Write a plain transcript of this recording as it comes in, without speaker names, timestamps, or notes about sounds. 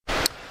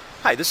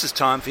Hi, this is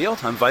Tom Field.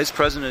 I'm Vice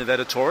President of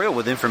Editorial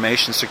with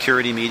Information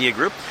Security Media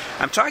Group.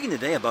 I'm talking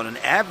today about an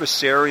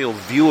adversarial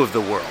view of the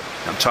world.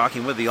 I'm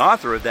talking with the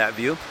author of that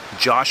view,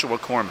 Joshua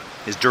Corman,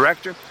 his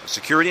Director of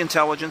Security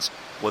Intelligence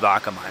with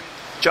Akamai.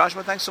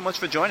 Joshua, thanks so much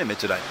for joining me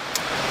today.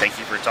 Thank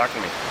you for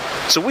talking to me.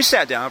 So we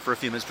sat down for a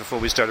few minutes before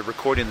we started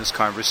recording this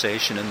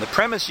conversation, and the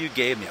premise you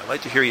gave me, I'd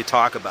like to hear you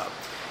talk about,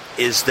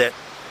 is that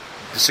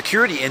the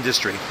security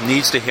industry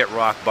needs to hit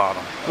rock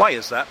bottom. Why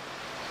is that?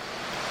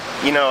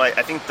 You know, I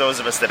think those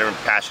of us that have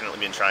passionately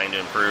been trying to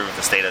improve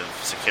the state of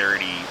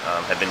security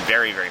have been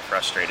very, very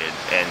frustrated.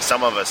 And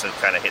some of us have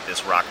kind of hit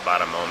this rock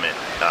bottom moment,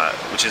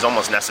 which is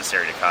almost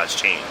necessary to cause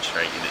change,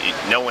 right?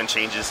 No one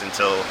changes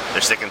until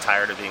they're sick and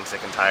tired of being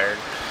sick and tired.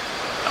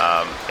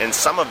 And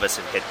some of us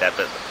have hit that,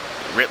 but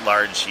writ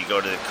large, you go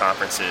to the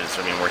conferences,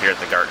 I mean, we're here at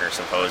the Gartner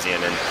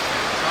Symposium, and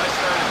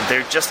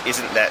there just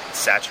isn't that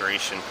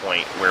saturation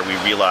point where we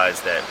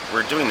realize that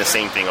we're doing the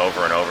same thing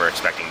over and over,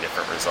 expecting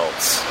different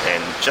results.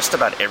 And just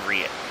about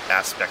every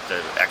aspect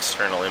of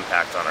external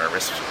impact on our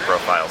risk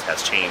profiles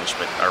has changed,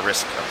 but our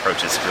risk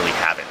approaches really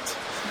haven't.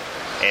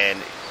 And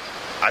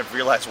I've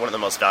realized one of the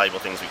most valuable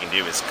things we can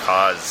do is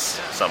cause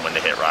someone to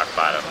hit rock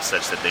bottom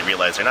such that they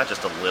realize they're not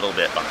just a little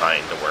bit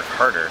behind to work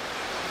harder,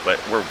 but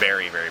we're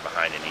very, very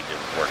behind and need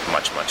to work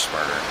much, much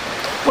smarter.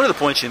 One of the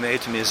points you made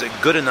to me is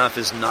that good enough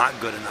is not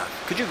good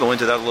enough. Could you go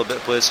into that a little bit,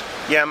 please?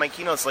 Yeah, my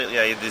keynotes lately,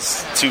 I had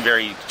these two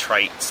very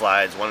trite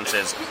slides. One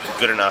says,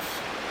 good enough.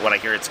 When I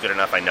hear it's good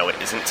enough, I know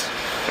it isn't.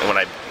 And when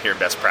I hear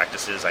best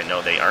practices, I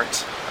know they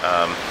aren't.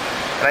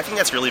 And I think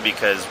that's really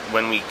because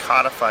when we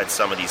codified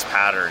some of these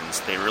patterns,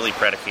 they really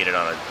predicated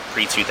on a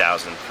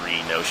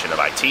pre-2003 notion of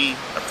IT,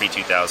 a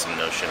pre-2000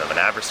 notion of an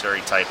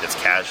adversary type that's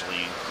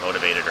casually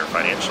motivated or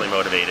financially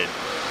motivated,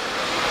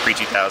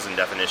 pre-2000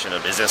 definition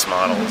of business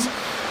models.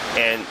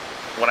 And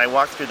when I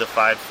walk through the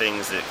 5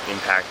 things that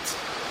impact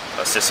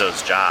a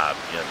CISO's job,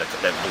 you know,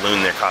 that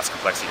balloon their cost,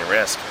 complexity, and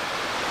risk,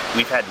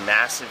 we've had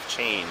massive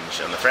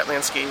change on the threat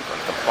landscape, on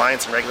the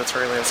compliance and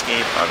regulatory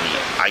landscape, on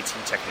the IT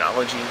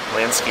technology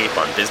landscape,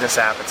 on business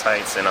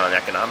appetites, and on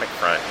economic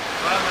front.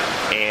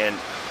 And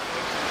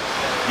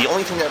the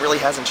only thing that really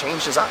hasn't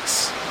changed is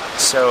us.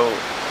 So,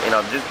 you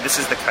know, this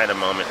is the kind of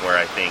moment where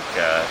I think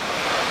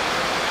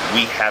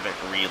we haven't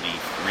really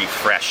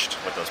refreshed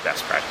what those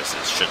best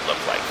practices should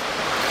look like.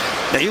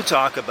 Now, you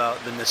talk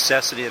about the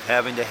necessity of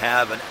having to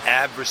have an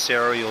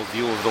adversarial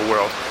view of the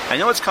world. I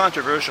know it's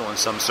controversial in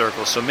some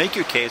circles, so make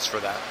your case for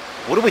that.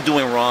 What are we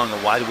doing wrong,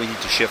 and why do we need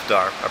to shift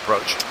our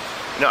approach?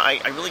 No, I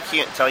really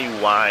can't tell you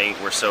why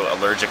we're so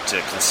allergic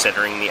to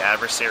considering the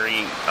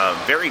adversary.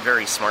 Very,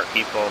 very smart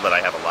people that I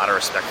have a lot of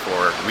respect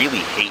for really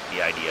hate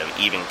the idea of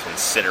even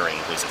considering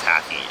who's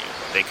attacking you.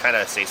 They kind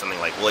of say something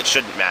like, well, it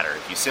shouldn't matter.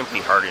 If you simply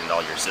hardened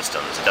all your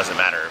systems, it doesn't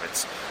matter if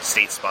it's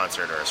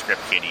state-sponsored or a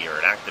script kiddie or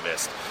an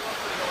activist.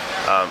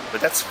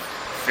 But that's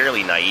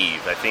fairly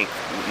naive. I think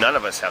none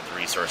of us have the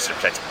resource to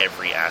protect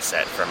every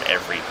asset from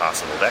every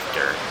possible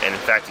vector. And in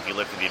fact, if you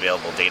look at the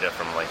available data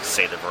from, like,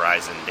 say, the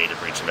Verizon Data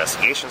Breach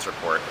Investigations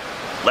Report,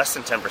 less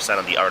than 10%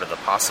 of the art of the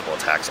possible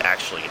attacks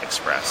actually get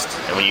expressed.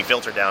 And when you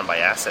filter down by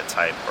asset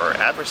type or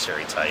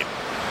adversary type,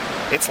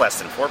 it's less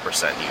than 4%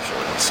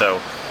 usually.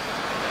 So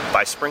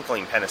by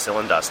sprinkling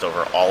penicillin dust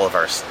over all of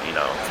our, you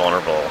know,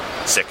 vulnerable,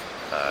 sick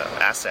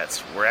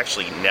assets, we're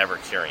actually never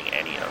curing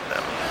any of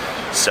them.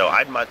 So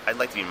I'd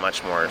like to be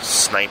much more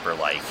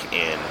sniper-like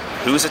in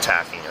who's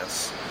attacking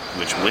us,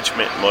 which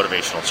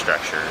motivational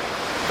structure,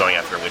 going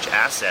after which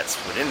assets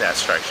within that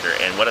structure,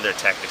 and what are their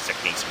tactics,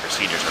 techniques, and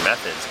procedures or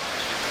methods.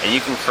 And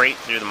you can create,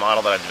 through the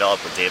model that I've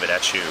developed with David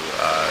Echu,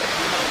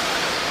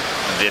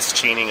 this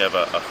chaining of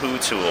a who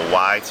to a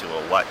why to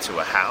a what to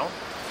a how.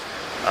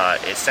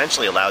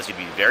 Essentially allows you to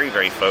be very,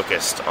 very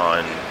focused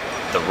on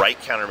the right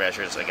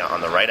countermeasures,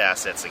 on the right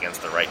assets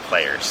against the right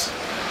players.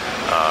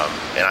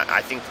 And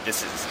I think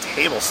this is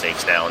table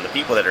stakes now, and the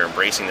people that are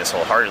embracing this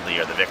wholeheartedly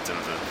are the victims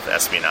of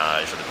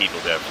espionage, or the people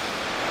who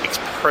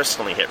have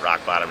personally hit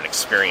rock bottom and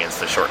experienced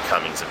the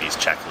shortcomings of these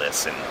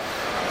checklists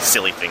and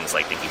silly things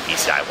like thinking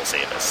PCI will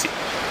save us.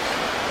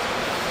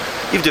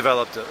 You've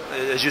developed,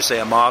 as you say,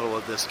 a model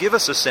of this. Give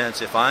us a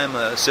sense, if I'm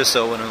a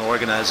CISO in an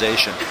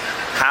organization,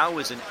 how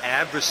is an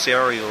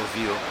adversarial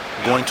view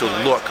going to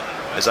look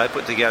as I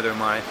put together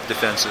my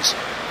defenses?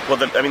 Well,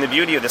 the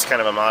beauty of this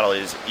kind of a model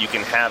is you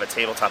can have a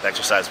tabletop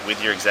exercise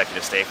with your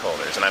executive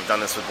stakeholders, and I've done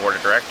this with board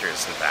of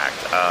directors, in fact.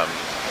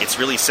 It's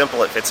really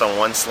simple. It fits on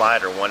one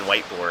slide or one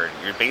whiteboard.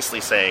 You're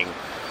basically saying,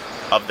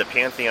 of the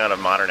pantheon of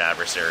modern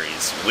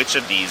adversaries, which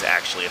of these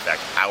actually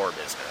affect our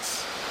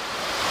business?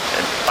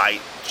 And by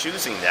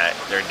choosing that,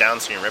 there are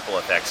downstream ripple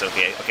effects.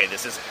 Okay,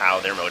 this is how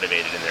they're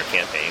motivated in their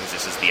campaigns.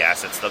 This is the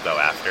assets they'll go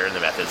after and the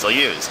methods they'll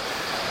use.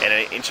 And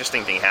an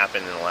interesting thing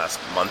happened in the last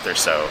month or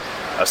so.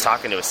 I was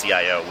talking to a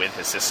CIO with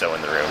his CISO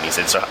in the room. He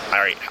said, so, all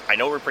right, I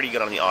know we're pretty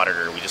good on the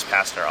auditor. We just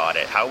passed our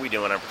audit. How are we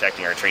doing on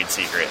protecting our trade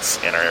secrets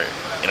and our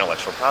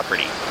intellectual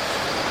property?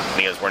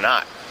 And he goes, we're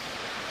not.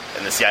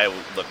 And the CIO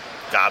looked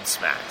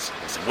gobsmacked.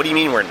 He said, "What do you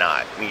mean we're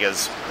not?" And he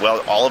goes,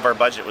 "Well, all of our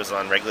budget was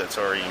on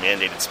regulatory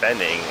mandated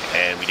spending,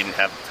 and we didn't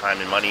have time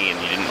and money,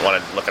 and you didn't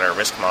want to look at our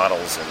risk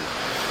models."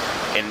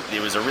 And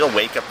it was a real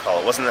wake-up call.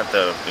 It wasn't that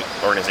the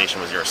organization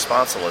was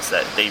irresponsible, it's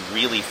that they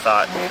really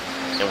thought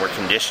and were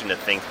conditioned to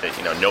think that,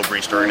 no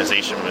breached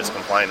organization was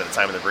compliant at the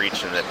time of the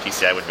breach and that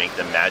PCI would make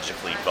them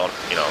magically,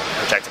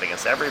 protected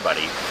against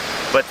everybody.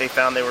 But they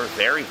found they were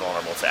very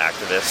vulnerable to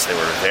activists. They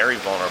were very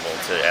vulnerable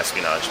to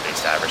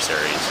espionage-based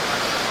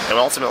adversaries. And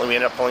ultimately, we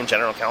ended up pulling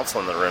general counsel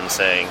in the room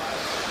saying,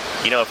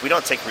 if we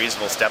don't take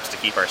reasonable steps to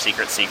keep our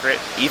secret,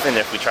 even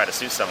if we try to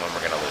sue someone, we're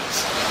going to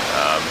lose.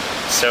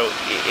 So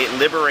it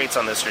liberates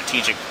on the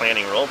strategic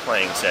planning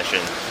role-playing session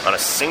on a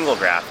single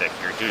graphic.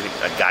 You're doing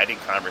a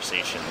guided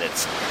conversation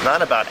that's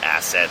not about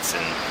assets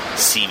and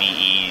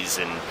CVEs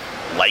and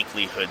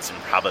likelihoods and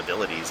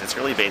probabilities. It's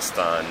really based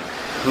on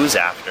who's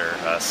after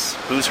us,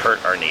 who's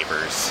hurt our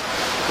neighbors,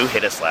 who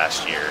hit us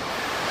last year,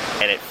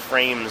 and it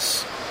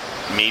frames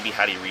maybe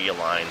how do you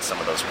realign some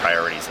of those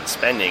priorities in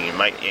spending. You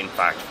might, in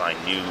fact, find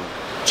new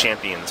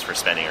champions for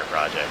spending your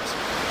projects.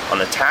 On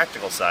the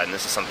tactical side, and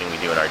this is something we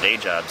do in our day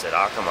jobs at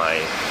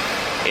Akamai,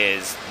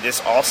 is this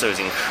also is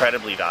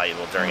incredibly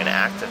valuable during an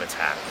active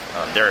attack.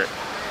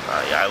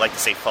 I like to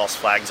say false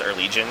flags are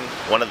legion.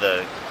 One of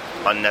the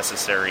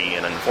unnecessary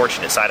and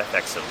unfortunate side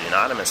effects of the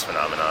anonymous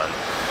phenomenon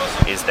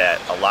is that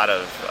a lot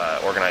of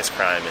organized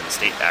crime and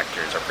state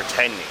actors are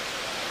pretending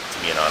to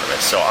be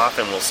anonymous. So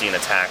often we'll see an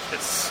attack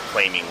that's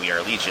claiming we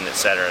are Legion,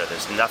 etc.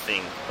 There's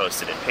nothing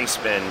posted in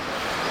Pastebin.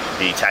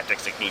 The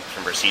tactics, techniques,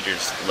 and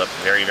procedures look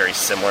very, very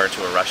similar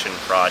to a Russian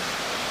fraud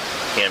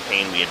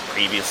campaign we had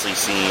previously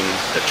seen.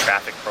 The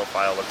traffic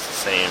profile looks the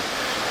same.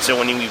 So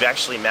when we've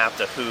actually mapped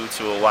a who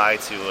to a why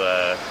to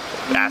a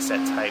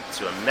asset type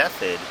to a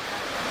method,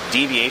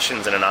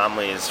 deviations and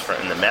anomalies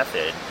in the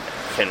method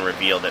can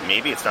reveal that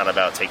maybe it's not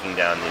about taking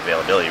down the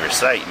availability of your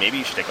site. Maybe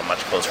you should take a much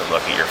closer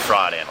look at your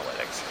fraud analytics.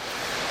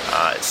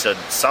 So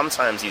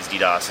sometimes these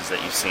DDoSes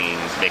that you've seen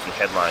making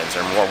headlines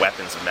are more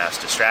weapons of mass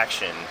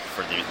distraction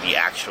for the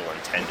actual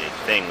intended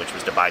thing, which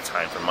was to buy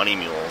time for money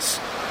mules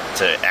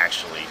to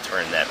actually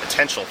turn that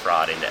potential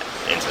fraud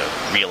into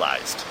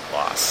realized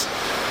loss.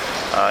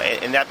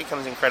 And that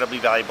becomes incredibly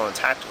valuable in a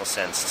tactical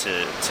sense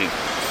to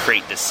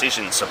create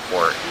decision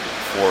support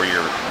for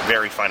your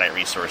very finite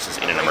resources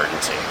in an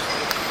emergency.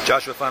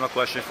 Joshua, final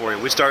question for you.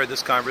 We started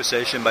this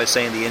conversation by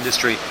saying the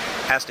industry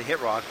has to hit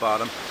rock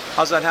bottom.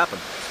 How's that happen?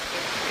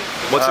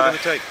 What's it going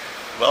to take?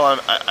 Well,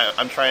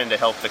 I'm trying to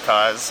help the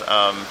cause.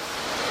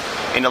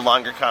 In a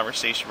longer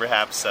conversation,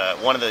 perhaps,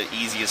 one of the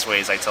easiest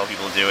ways I tell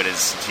people to do it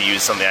is to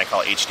use something I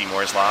call H.D.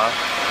 Moore's Law.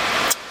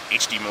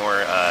 H.D.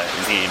 Moore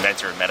is the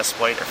inventor of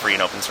Metasploit, a free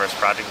and open source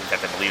project. In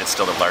fact, I believe it's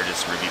still the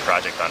largest Ruby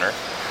project on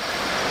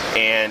Earth.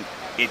 And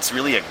it's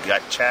really a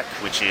gut check,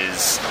 which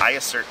is, I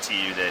assert to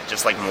you that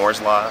just like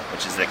Moore's Law,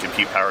 which is that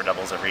compute power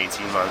doubles every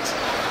 18 months,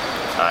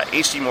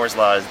 H.D. Moore's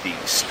Law is the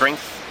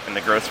strength and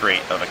the growth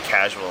rate of a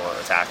casual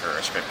attacker or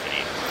a script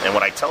kiddie. And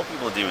what I tell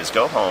people to do is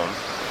go home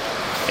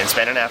and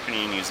spend an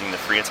afternoon using the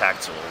free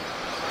attack tool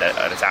that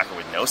an attacker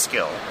with no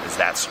skill is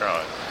that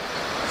strong,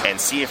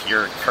 and see if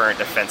your current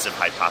defensive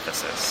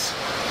hypothesis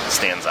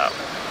stands up.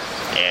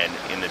 And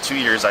in the 2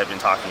 years I've been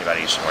talking about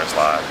H.D. Moore's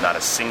Law, not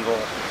a single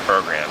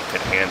program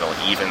could handle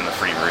even the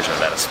free version of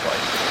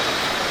Metasploit.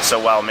 So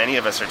while many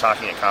of us are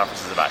talking at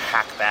conferences about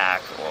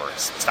hackback or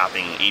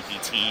stopping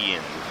APT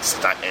and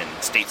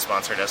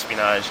state-sponsored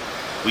espionage,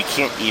 we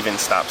can't even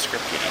stop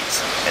script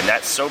kiddies. And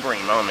that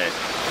sobering moment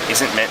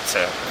isn't meant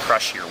to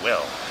crush your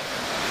will.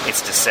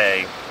 It's to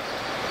say,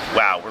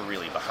 wow, we're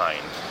really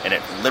behind. And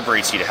it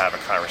liberates you to have a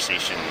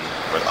conversation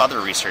with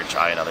other research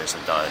I and others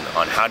have done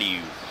on how do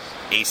you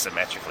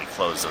asymmetrically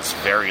close those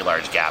very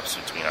large gaps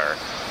between our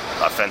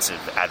offensive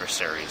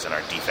adversaries and our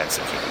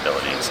defensive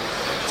capabilities.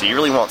 So you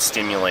really won't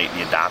stimulate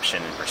the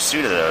adoption and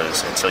pursuit of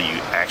those until you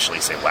actually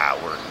say, wow,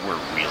 we're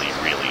really,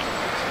 really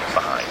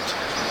behind.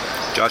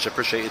 Josh, I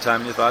appreciate your time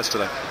and your thoughts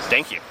today.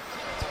 Thank you.